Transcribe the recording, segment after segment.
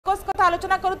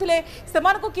आलोचना करुले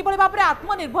कि भाव में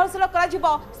आत्मनिर्भरशील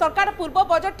सरकार पूर्व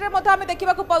बजेट में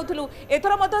देखा पाऊलु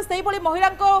एथर महिला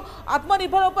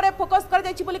आत्मनिर्भर उपर फोकस कर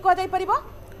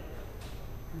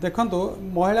देखु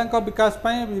महिला विकास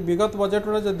विगत बजेट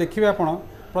जो देखिए आप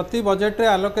प्रति बजेट रे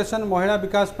आलोकेशन महिला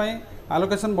विकास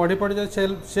आलोकेशन बढ़ी पड़ जाए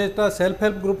सेल्फ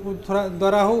हेल्प ग्रुप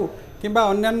द्वारा हो कि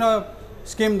अन्य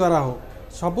स्कीम द्वारा हो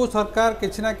सबू सरकार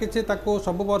किसी ना किसी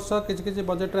सब वर्ष किसी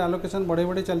बजेट रे आलोकेशन बढ़ी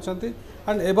बढ़ी चलती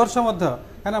एंड ए वर्ष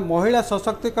कहीं महिला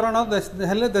सशक्तिकरण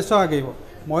हेले देश आगे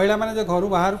महिला माने जो घर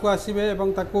बाहर को आसबे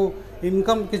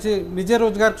इनकम किसी निजे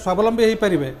रोजगार स्वावलंबी हो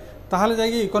पारे ताहले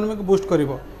जाइए इकोनॉमी को बूस्ट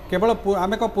करिवो केवल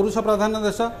आम एक पुरुष प्राधान्य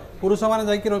देश पुरुष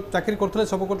मैंने चाकरी करते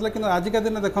सब करते कि आजिका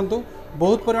दिन देखूँ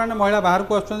बहुत परिमाण महिला बाहर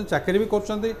को आसुँच चाकरी भी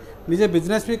करजे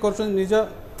बिजनेस भी करज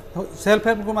सेल्फ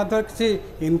हेल्प को माध्यम किसी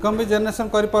इनकम भी जनरेशन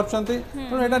कर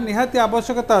तेणु निहाती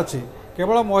आवश्यकता अच्छी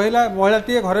केवल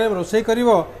महिलाटी घरे रोषे कर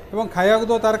खाया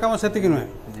दो तार कम से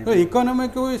नुहे तो इकोनॉमी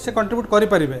को से कंट्रीब्यूट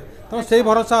करें तेणु से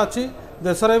भरोसा अच्छी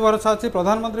देशर भी भरोसा अच्छी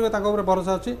प्रधानमंत्री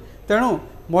भरोसा अच्छी तेणु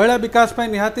महिला विकास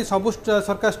निहाती सबू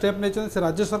सरकार स्टेप नहीं से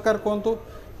राज्य सरकार कहतु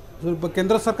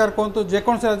केंद्र सरकार कहतु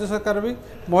जेकोसी राज्य सरकार भी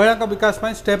महिला विकास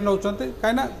स्टेप नौ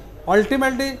कहीं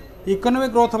अल्टीमेटली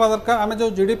इकोनॉमिक ग्रोथ हवा दरकार आम जो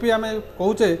जीडीपी आम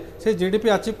कहे से जीडीपी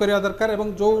अचीव करवा दरकार और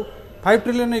जो 5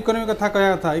 ट्रिलियन इकोनॉमी कथा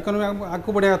कहया था इकोनॉमी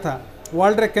आगू बढ़िया था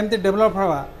वर्ल्ड रे केमती डेवलप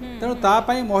हवा तेणु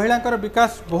तापाई महिला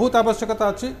विकास बहुत आवश्यकता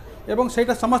अच्छी एवं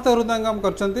सेटा समस्त हृदयंगम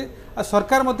करछंती आ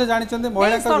सरकार मध्ये जानिछंती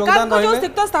महिला का योगदान रहिले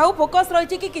सिक्त साहू फोकस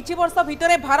रही कि किछि वर्ष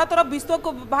भितरे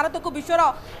भारत को विश्वर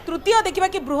तृतीय देखिबा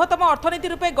कि बृहत्तम अर्थनीति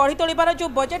रूपे गढ़ी तोलिबार जो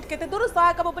बजेट केते दूर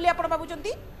सहायक हो बोली आपण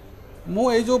भाबुचंती मु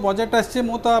ए जो बजेट आछि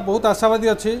मु तो बहुत आशावादी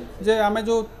अछि जे आमे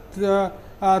जो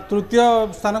तृतीय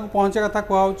स्थान को पहुंचे कथा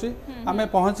कहउछि आमे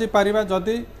पहुंची पारिबा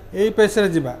जदी एई पेस रे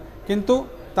जिबा किंतु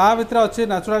ता भितर अछि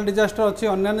नेचुरल डिजास्टर अछि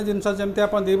अन्य जिंस जेमति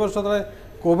आपण 2 वर्ष तले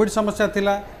कोविड समस्या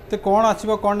थिला तो कौन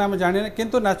आसो कौन आम जाने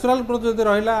किंतु नेचुरल ग्रोथ जब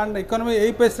रहा एंड इकोनॉमी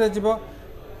यही पेस रे जीव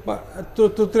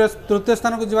तृतीय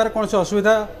स्थान को जीवार कौन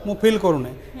असुविधा मु फील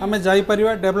करूना आम जापर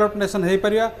डेवलप नेशन हो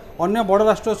पार अन्य बड़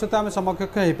राष्ट्र सहित आम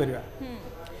समकक्ष हो पार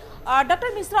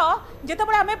डॉक्टर मिश्र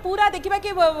जितेबाला आम पूरा देखा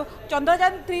कि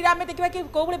चंद्रयान 3 आम देखा कि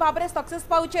कौ भाव में सक्सेस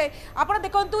पाचे आप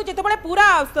देखो जितेबाला पूरा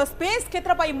स्पेस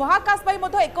क्षेत्र महाकाश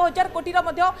 1000 कोटी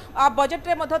बजेट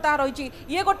रही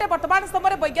ये गोटे वर्तमान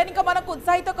समय वैज्ञानिक मान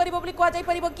उत्साहित कर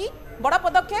कि बड़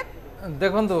पदक्षेप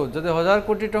देखो जब 1000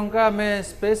 कोटी टंका आम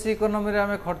स्पेस इकोनॉमी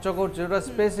रे खर्च कर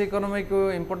स्पेस इकोनॉमी को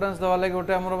इम्पोर्टेंस देवा लगे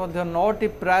गोटे आम 9टी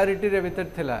प्रायोरिटी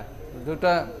भीतर थिला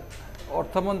जोटा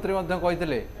अर्थमंत्री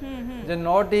कही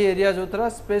 9टी एरिया जो थरा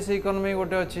स्पेस इकोनॉमी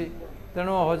गोटे अच्छी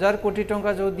तेणु 1000 कोटी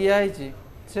टंका जो दिखाई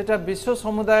सेटा विश्व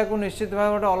समुदाय को निश्चित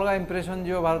भाव गोटे अलग इंप्रेशन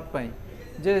जीव भारत पाई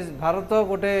जे भारत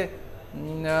गोटे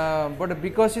गोटे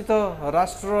विकसित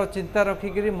राष्ट्र चिंता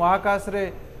रखिक महाकाश रे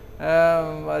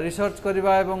रिसर्च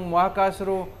करवा एवं महाकाश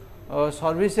रो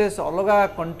सर्विसेस अलग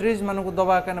कंट्रीज मानक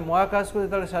दबा कहीं महाकाश को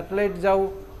जो सैटेलाइट जाऊ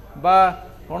बा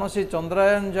कौन सी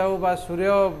चंद्रयान जाऊ बा सूर्य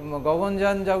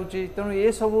गगनयान जाऊँगी तेणु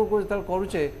ये सब को जो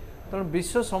करुचे तेणु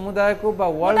विश्व समुदाय को बा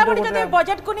वर्ल्ड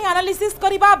बजेट को एनालिसिस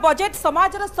करबा बजेट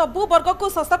समाज सबू वर्ग को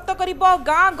सशक्त करिबो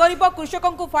गाँ गरीब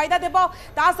कृषकों को फायदा देबो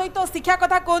ता सहित शिक्षा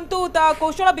कथा कहतु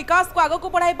कौशल विकास को आग को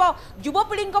बढ़ाइबो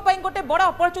युवपीढ़ी गोटे बड़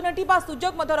अपॉर्चुनिटी बा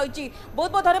सुजोग रही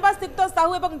बहुत बहुत धन्यवाद सिक्त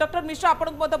साहू और डॉक्टर मिश्र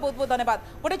आपको बहुत बहुत धन्यवाद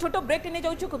गोटे छोट ब्रेक नहीं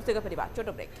जाऊँ खूब शीघ्र फेरिबा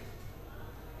छोट break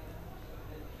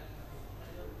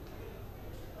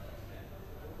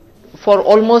For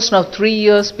almost now 3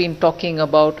 years been talking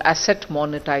about asset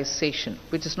monetization,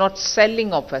 which is not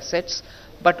selling of assets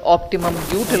but optimum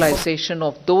utilization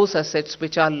of those assets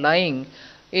which are lying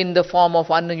in the form of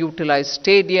unutilized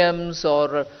stadiums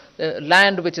or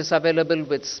land which is available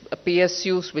with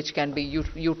PSUs which can be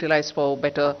utilized for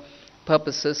better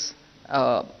purposes.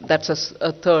 That's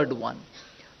a third one.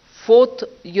 Fourth,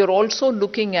 you're also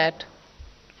looking at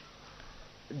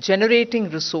generating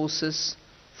resources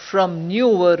from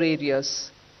newer areas.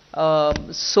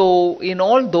 So in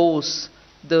all those,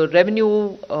 the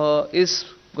revenue is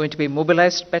going to be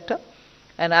mobilized better,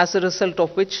 and as a result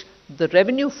of which the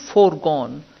revenue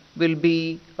foregone will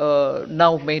be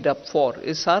now made up for,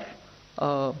 is our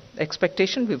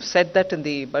expectation. We've said that in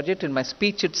the budget. In my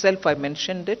speech itself I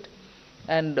mentioned it,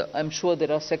 and I'm sure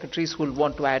there are secretaries who will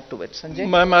want to add to it. Sanjay?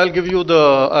 Ma'am, I'll give you the,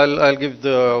 I'll give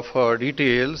the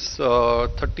details.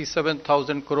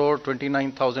 37,000 crore,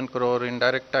 29,000 crore in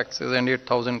direct taxes and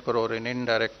 8,000 crore in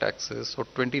indirect taxes. So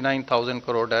 29,000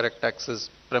 crore direct taxes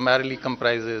primarily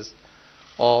comprises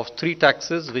of 3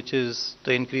 taxes, which is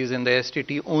the increase in the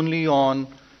STT only on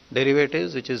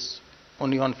derivatives, which is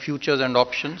only on futures and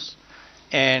options.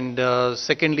 And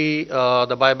secondly,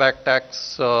 the buyback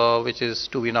tax, which is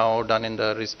to be now done in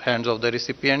the hands of the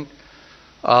recipient.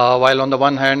 While on the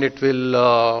one hand it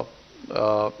will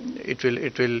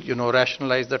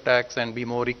rationalize the tax and be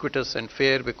more equitous and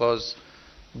fair, because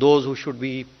those who should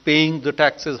be paying the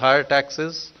taxes, higher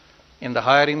taxes, in the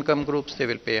higher income groups, they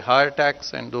will pay higher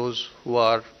tax, and those who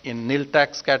are in nil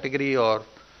tax category or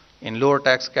in lower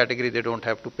tax category, they don't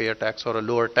have to pay a tax or a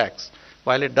lower tax.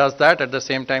 While it does that, at the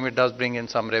same time it does bring in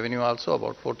some revenue also,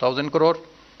 about 4,000 crore,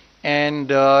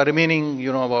 and remaining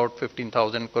about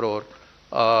 15,000 crore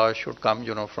should come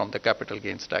from the capital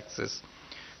gains taxes.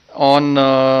 On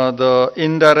the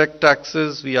indirect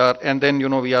taxes, we are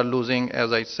losing,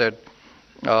 as I said,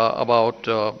 about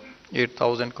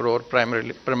 8,000 crore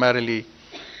primarily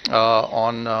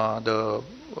on the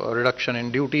reduction in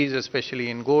duties,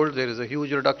 especially in gold. There is a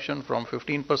huge reduction from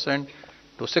 15%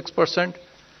 to 6%.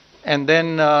 And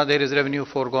then there is revenue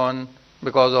foregone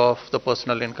because of the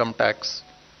personal income tax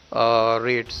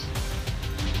rates.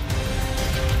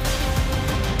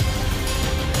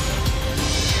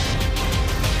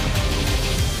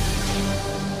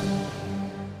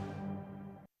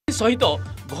 सहित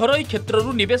घरोई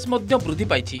क्षेत्रु निवेश वृद्धि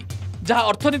पाई, जहाँ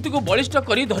अर्थनीति को बलिष्ठ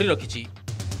कर धरी रखी।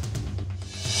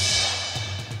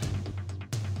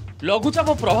 लघुचाप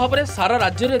प्रभाव में सारा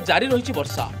राज्य में जारी रही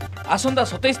वर्षा। आसंता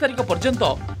 27 तारिख पर्यंत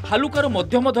हालुकारु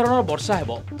मध्यम धरणर वर्षा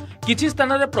हेबो। किछि स्थान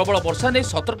में प्रबल वर्षा नहीं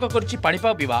सतर्क करिछि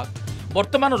पाणीपाग विभाग।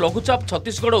 वर्तमान लघुचाप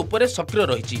छत्तीसगढ़ उपरे सक्रिय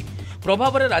रही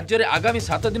प्रभाव में राज्य में आगामी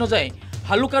 7 दिन जाए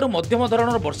हालुकारु मध्यम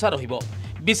धरणर वर्षा रहिबो।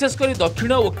 विशेषकर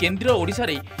दक्षिण और केन्द्रीय ओडिशा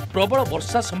रे प्रबल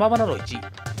वर्षा संभावना रही।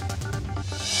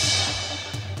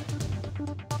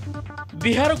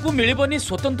 बिहार को मिलिबनी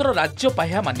स्वतंत्र राज्य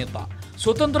पाह्या मान्यता।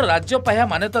 स्वतंत्र राज्य पाह्या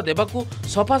मान्यता देवाकू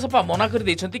सफा सफा मना कर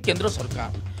दैछंती केंद्र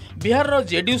सरकार। बिहार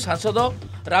जेडीयू सांसद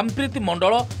रामप्रीत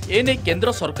मंडल एने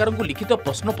केंद्र सरकार को लिखित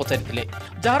प्रश्न पचारिथिले,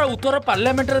 जार उत्तर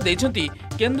पार्लियामेंट रे दैछंती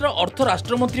केंद्र अर्थ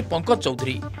राष्ट्रमंत्री पंकज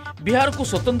चौधरी। बिहार को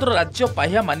स्वतंत्र राज्य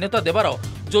पाह्या मान्यता देवार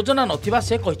योजना नथिबा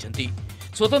से कहिसंती।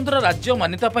 स्वतंत्र राज्य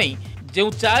मान्यता पई जो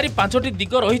 4-5टी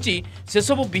दिग रही से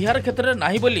सब बिहार क्षेत्र में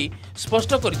नाही बोली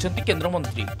स्पष्ट करिसंती केंद्र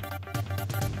मंत्री।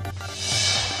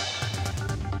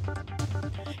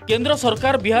 केंद्र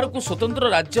सरकार बिहार को स्वतंत्र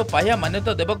राज्य पाह्या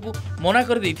मान्यता देवाकू मना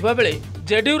कर दैथिबा बेले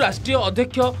जेडीयू राष्ट्रीय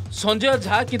अध्यक्ष संजय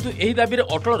झा किंतु एही दाबी रे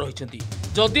अटल रहिसंती।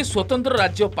 जदि स्वतंत्र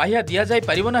राज्य पाह्या दिया जाय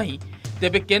परिबो नाही,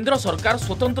 तेबे केंद्र सरकार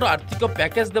स्वतंत्र आर्थिक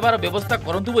पैकेज देवार व्यवस्था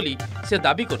करंतु बोली से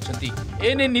दाबी करछंती।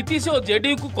 एने नीतीश और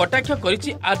जेडीयू को कटाक्ष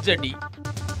करिछि आरजेडी।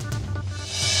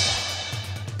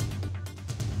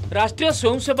 राष्ट्रीय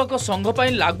स्वयंसेवक संघ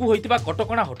पर लागू होइतिबा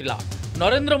कटकणा हटिला।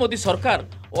 नरेंद्र मोदी सरकार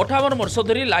 58 वर्ष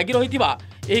धरी लागी रहितिबा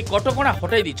एही कटकणा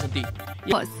हटाई दैछंती।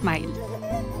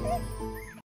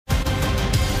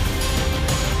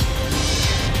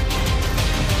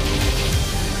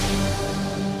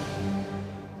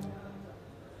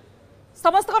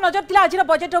 समस्त को नजर थिला आज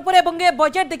बजेट उपर एवं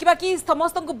बजेट देखा कि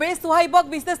समस्त को बेस सुहाइब।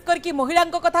 विशेष करके महिला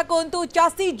कथा कहतु,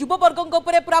 चाषी युववर्ग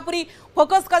पूरापूरी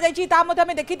फोकस कर देखी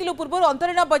पूर्व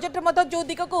अंतरीण बजेट जो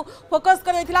दिग को फोकस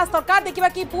कर सरकार देखा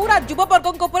कि पूरा युववर्ग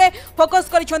फोकस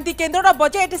कर केन्द्र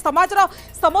बजेट समाज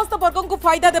समस्त वर्ग को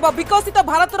फायदा देव, विकसित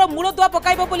भारतर मूलदुआ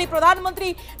पकाइब बोली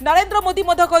प्रधानमंत्री नरेंद्र मोदी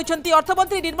कहते।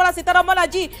 अर्थमंत्री निर्मला सीतारमण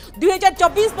आज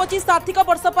 2024-25 आर्थिक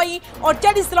वर्ष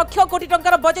 48 लाख कोटी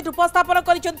टंकार बजेट उपस्थापन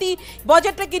कर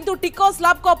बजेट रे किंतु टिकस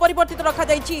स्लैब को अपरिवर्तित रखा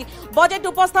जायछि। बजेट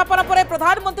उपस्थापन पर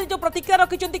प्रधानमंत्री जो प्रतिक्रिया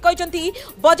रखिछंती कहछंती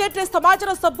बजेट रे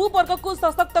समाजर सबु वर्ग को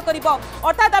सशक्त करिवो।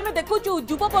 अर्थात आमे देखुछु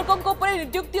युवा वर्ग को ऊपर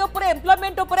नियुक्ति ऊपर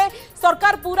एम्प्लॉयमेंट ऊपर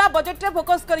सरकार पूरा बजेट रे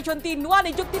फोकस करिछंती। नुआ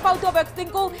नियुक्ति पाउथो व्यक्ति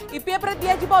को ईपीएफ रे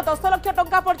दिया जिवो 10 लाख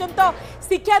टंका पर्यंत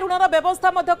शिक्षा ऋणर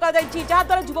व्यवस्था मध्य करा जायछि, जहा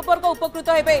द्वारा युवा वर्ग उपकृत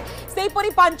हेबे। सेही परि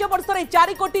 5 वर्ष रे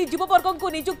 4 कोटी युवा वर्ग को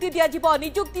नियुक्ति दिया जिवो।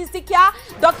 नियुक्ति, शिक्षा,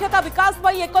 दक्षता विकास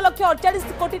पई 1,48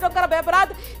 कोटी टंका अपराध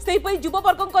से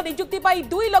युववर्ग नियुक्ति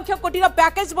 2 लाख कोटी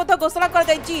पैकेज घोषणा कर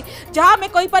जहां में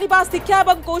कही परिबा शिक्षा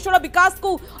एवं कौशल विकास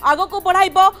को आग को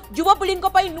बढ़ाइब, युवपीढ़ी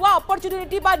नुआ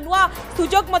अपॉर्चुनिटी बा नुआ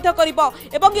सुजोग करिब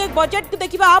एवं ये बजेट को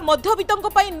देखिबा मध्यवित्तों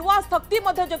नुआ शक्ति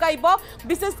जगाइब।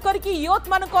 विशेष करके यूथ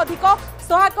मानक अधिक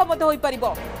सहायक होई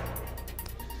परिबो।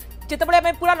 जितेबाला आम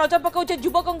पूरा नजर पकाउे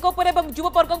युवकों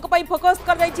युववर्ग फोकस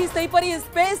कर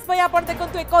स्पेस आप देखो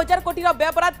 1000 कोटी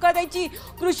व्ययबराद कर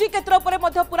कृषि क्षेत्र में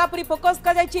पूरापूरी फोकस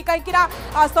कर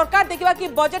कहीं सरकार देखा कि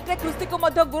बजेट रे कृषि को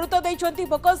गुरुत्व देते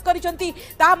फोकस कर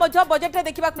बजेट रे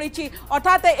देखा मिली।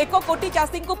 अर्थात 1 कोटी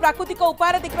चाषी को प्राकृतिक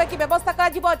उपाय देखा कि व्यवस्था कर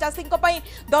चाषी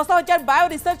 10,000 बायो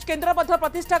रिसर्च केन्द्र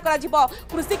प्रतिष्ठा कर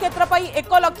कृषि क्षेत्र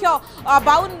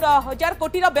 1,52,000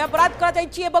 कोटी व्ययबराद कर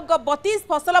 32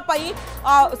 फसल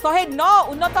 100 देश में 9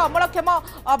 उन्नत अमलक्षम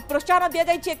प्रोत्साहन दि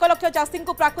जाए 1 लाख चाषी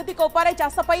को प्राकृतिक उपाय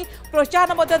चाष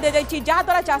प्रोत्साहन दि जाए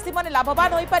जहाद्वारा चाषी मैंने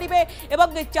लाभवान हो पारे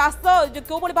और चाष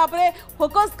क्यों भाव में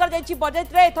फोकस कर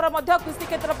बजेट रे एथर कृषि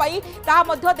क्षेत्र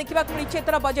देखा मिली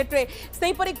एथर बजेट रे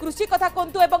सेहीपरि कृषि कथा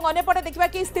कहतु और अंपटे देखा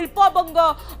कि शिल्प और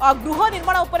गृह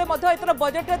निर्माण एथर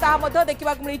बजेट रे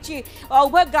देखा मिली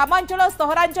उभय ग्रामांचल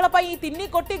सहरांचल 3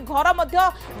 कोटी घर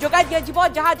जोगाई दिया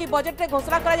जहाँ आज बजेट रे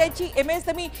घोषणा कर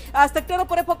एमएसएमई सेक्टर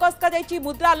उपर फोकस कर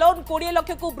मुद्रा लोन 20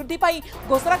 लाख को वृद्धि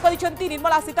घोषणा कर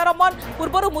निर्मला सीतारमण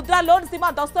पूर्व मुद्रा लोन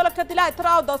सीमा 10 लाख थिला एथर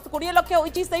 20 लाख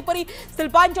होईची सेहीपरि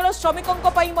शिल्पांचल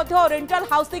श्रमिकों रेंटल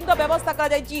हाउसिंग व्यवस्था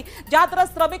कर जहाद्वारा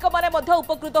श्रमिक मैंने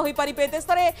उपकृत हो पारे देश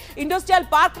में इंडस्ट्रियल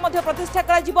पार्क प्रतिष्ठा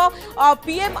कर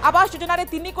पीएम आवास योजना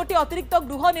 3 कोटी अतिरिक्त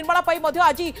गृह निर्माण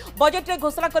आज बजेट रे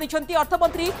घोषणा कर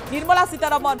अर्थमंत्री निर्मला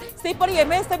सीतारमण सेहीपरि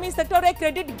एमएसएमई सेक्टर में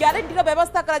क्रेडिट ग्यारंटी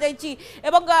व्यवस्था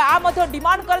कर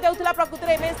डिमांड कर प्रकृति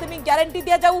में एमएसएमई ग्यारंटी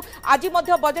दि जाऊ आज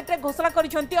बजेट रे घोषणा कर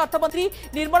अर्थमंत्री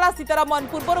निर्मला सीतारमण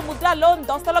पूर्व मुद्रा लोन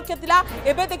 10 लाख थिला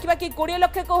एबे देखिबा कि 20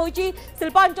 लाख को होईची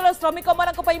शिल्पांचल श्रमिक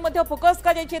मानक पई मध्ये फोकस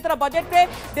कर जाय बजेट रे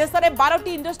देश में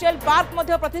 12टी इंडस्ट्रियल पार्क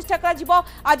मध्ये प्रतिष्ठा कर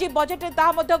आज बजेट रे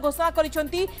ता मध्ये घोषणा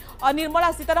करिसंती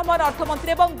निर्मला सीतारमण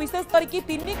अर्थमंत्री एवं विशेष करके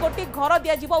 3 कोटी घर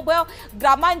दिया जिवो उभय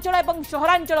ग्रामांचल एवं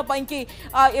सहरांचल पई कि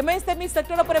एमएसएमई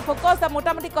सेक्टर उपर फोकस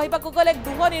मोटामोटी कहबा को गले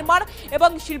गृह निर्माण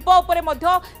एवं शिल्प उपर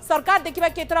मध्ये सरकार देखिबा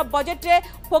कि एथरा बजेट रे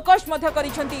फोकस मध्ये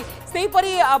करिसंती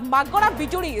सेहीपरि मागणा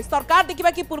बिजुली सरकार देखिबा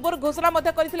कि पूर्व घोषणा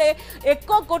मध्ये करथिले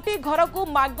 1 कोटी घर को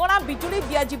मागणा बिजुली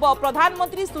दिया जिवो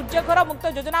प्रधानमंत्री सूर्य घर मुक्त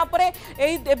योजना उपर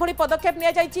एभली पदक्षेप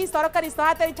निया जायछि सरकारी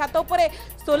सहायता छात उपर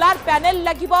सोलार पैनल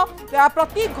लागिबो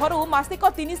प्रति घर मासिक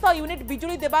 300 यूनिट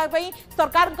बिजुली देबा पई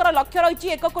सरकारकर लक्ष्य रहिछि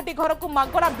 1 कोटी घर को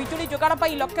मागणा बिजुली जोगाण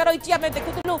पई लक्ष्य रहिछि आमे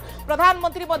देखुथुलु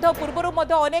प्रधानमंत्री मध्ये पूर्वरु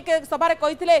मध्ये अनेक सभारे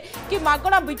कहिथिले कि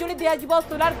मागणा बिजुली दिया जिवो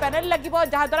सोलार पैनल लागिबो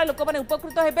जहा द्वारा लोक माने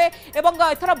उपकृत हेबे एवं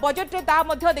एथरा बजेट रे ता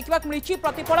मध्ये देखिबा मिलिछि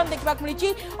प्रतिफलन देखिबा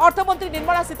मिलिछि अर्थमंत्री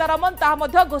निर्मला सीतारमण ता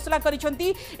मध्ये घोषणा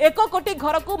करिसंती 1 कोटी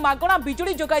घर को मागणा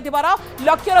बिजुली जोगाई देबार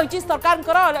लक्ष्य रहिछि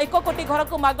सरकारकर 1 कोटी घर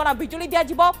को मागणा बिजुली दिया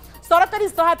जिवो सरकारी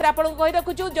सहायता आपको कही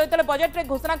रखुचु जो बजेट रे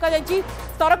घोषणा कर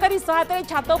सरकारी सहायता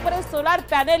छात उपर सोलार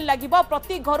पैनल लगिबो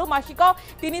प्रति घर मासिक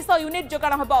 300 यूनिट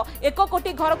जोगाण होबो 1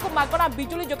 कोटी घर को मागणा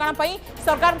बिजुली जोगाण पई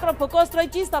सरकार फोकस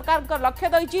रही सरकार लक्ष्य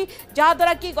रही जहा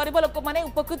द्वारा कि गरीब लोक माने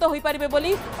उपकृत हो पारे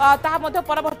बोली ता मध्ये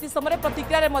परवर्ती समय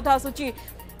प्रतिक्रिया रे मध्ये आसुची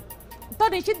तो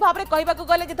निश्चित भाव में कहवाक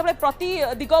गले जो प्रति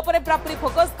दिग पर पूरी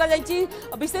फोकस कर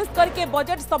विशेष करके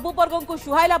बजेट सबु वर्ग को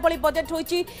सुहाइला भली बजेट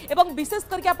होइछि एवं विशेष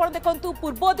करके आप देखु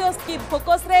पूर्वोदय स्कीम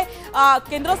फोकस रे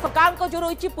केंद्र सरकार को जो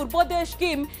रही पूर्वोदय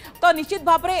स्कीम तो निश्चित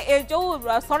भाव में जो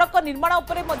सड़क निर्माण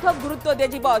उपर गुरुत्व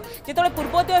दिज्व जो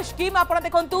पूर्वोदय स्कीम आप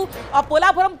देखु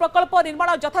पोलाभरम प्रकल्प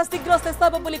निर्माण यथाशीघ्र शेष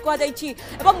हो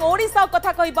कहु ओडिशा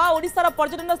कथा कहबा ओडिशार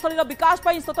पर्यटन स्थल विकास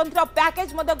स्वतंत्र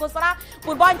पैकेज घोषणा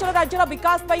पूर्वांचल राज्यर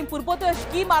विकास पूर्वोदय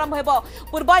स्कीम आरंभ हो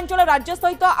पूर्वांचल राज्य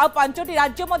सहित आ 5टी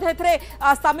राज्य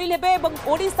सामिल हेबे एवं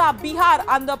ओडिशा बिहार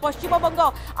पश्चिमबंग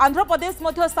आंध्र प्रदेश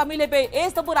सामिल हेबे ए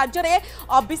सबु राज्य रे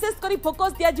विशेष करी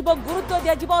फोकस दिया जिवो गुरुत्व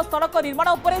दिया जिवो सड़क निर्माण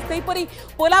उपरे सेहीपरि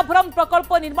पोलाभरम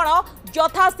प्रकल्प निर्माण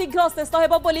यथाशीघ्र शेष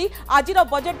हेबो बोली आजिर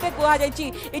बजेट रे कहा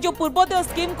जायछि ए जो पूर्वोदय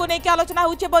स्कीम को लेके आलोचना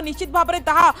होछि एवं निश्चित भाव में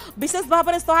ताहा विशेष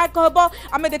भाव में सहायक हेबो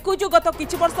आमे देखुछु गत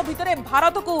किछि वर्ष भितरे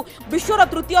भारत को विश्वर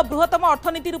तृतीय बृहत्तम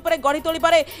अर्थनीति रूप में गढ़ी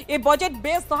तोलिबारे ए बजेट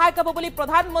बेस सहायक हेबो बोली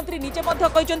प्रधानमंत्री निजे मध्य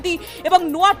कहिसंती एवं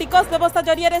नुआ टिकस व्यवस्था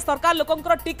जरिया सरकार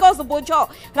लोकंकर टिकस बोझ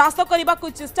ह्रास करने को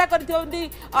चेष्टा करथि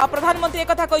प्रधानमंत्री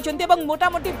एक कहिसंती एवं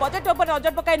मोटामोटी बजेट उपर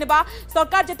नजर पकाई नेबा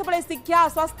सरकार जेतेबेले शिक्षा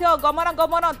स्वास्थ्य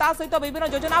गमनागमन ता सहित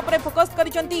विभिन्न योजना उपर फोकस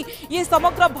करिसंती ये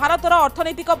समग्र भारतर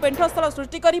अर्थनैतिक पेंठस्थल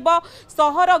सृष्टि करिबो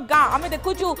सहर गाँ आमे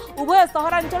देखुछु उभय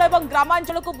सहरांचल एवं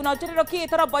ग्रामांचल को नजर रखी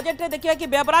एथर बजेट रे देखिया कि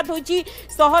व्यवहार होइछि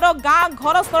सहर गाँ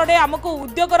घर स्तरे हमको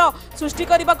उद्योगर सृष्टि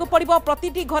करने को पड़ो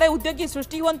प्रतिटी घरे उद्योगी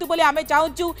सृष्टि हुंतु बोली आमे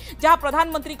चाहूँ जहाँ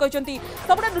प्रधानमंत्री कहते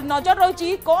सब नजर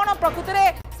रही कौन प्रकृति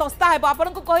में सस्ता है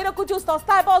आपको कही रखुचु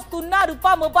सस्ता है सुना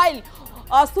रूपा मोबाइल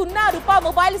सुना रूपा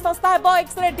मोबाइल सस्ता है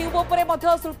एक्सरे ट्यूब उपर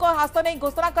शुल्क ह्रास नहीं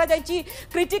घोषणा कर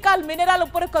क्रिटिकल मिनेराल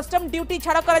उपर कस्टम ड्यूटी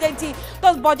छाड़ कर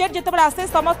तो बजेट जिते आसे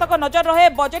समस्त नजर रहे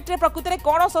बजेट रे प्रकृति में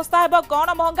कौन सस्ता है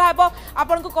कौन महंगा है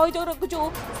आपको कही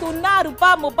रखुचु सुना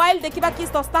रूपा मोबाइल देखा कि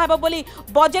सस्ता है बोली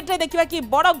बजेट रे देखा कि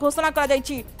बड़ घोषणा कर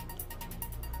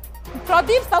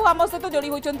प्रदीप साहू आम सहित जोड़ी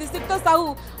होती सिक्त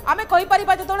साहू आम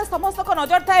कहीपर जो समस्त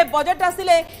नजर थाए बजेट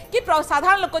आसिले कि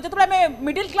साधारण लोक जो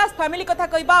मिडिल क्लास फैमिली कथा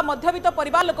कहबा मध्यवित्त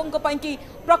परिवार लोकों कि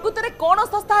प्रकृति में कौन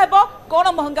सस्ता है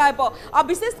कौन महंगा है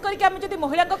विशेष करके आम जब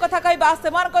महिला कथा कहबा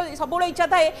से सब इच्छा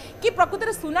थाए कि प्रकृति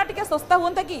में सुना टिके सस्ता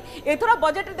हुआ कि एथर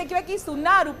बजेट देखा कि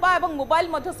सुना रूपा और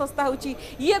मोबाइल सस्ता होची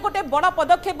ये गोटे बड़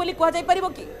पदक्षेप बोली कह जाई परिबो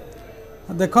कि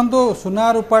देखंतु सुना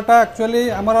रूपाटा एक्चुअली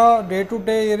आमर डे टू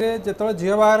डे ये जो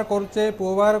झील बाहर करुचे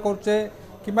पुओ बाहर करुचे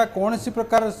कि कौन सी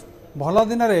प्रकार भल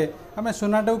दिन में आम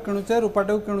सुनाटा किणुचे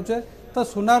रूपाटा किणुचे तो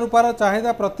सुना रूपार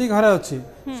चाहिदा प्रति घरे अच्छी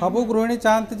सबू गृहिणी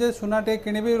चाहती जे सुना टे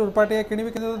किणवी रूपा टे किणवी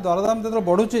कि दरदाम जो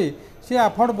बढ़ुची सी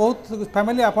अफोर्ड बहुत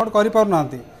फैमिली अफोर्ड करना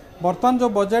बर्तमान जो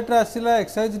बजेट रे आसला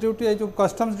एक्साइज ड्यूटी जो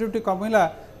कस्टम्स ड्यूटी कमिला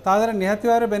तादर निहाती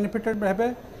भाव बेनिफिटेड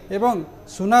हेबे एवं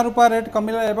सुना रूपा रेट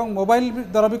कमिला एवं मोबाइल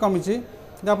दर भी कमी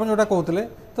आप जोटा कहते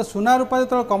तो सुना रूपा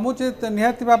जो कमुचे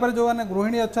निहाती भाव में जो मैंने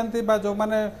गृहिणी अच्छा जो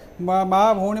मैंने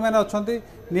माँ भौणी मैंने अच्छा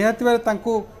निहाती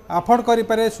भाव अफोर्ड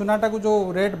करें सुनाटा को जो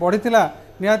रेट बढ़ी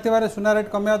निहाती भाव सुना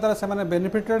रेट कमिया द्वारा से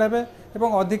बेनिफिटेड हेबे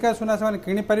एवं अधिका सुना से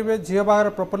किनीपारे झील बाहर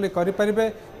प्रॉपर्ली करेंगे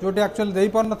जोटी एक्चुअली दे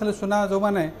पार न सुना जो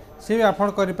मैंने सी भी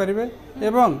अफोर्ड करेंगे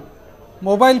एवं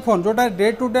मोबाइल फोन जोटा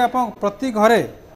डे टू डे आप प्रति घरे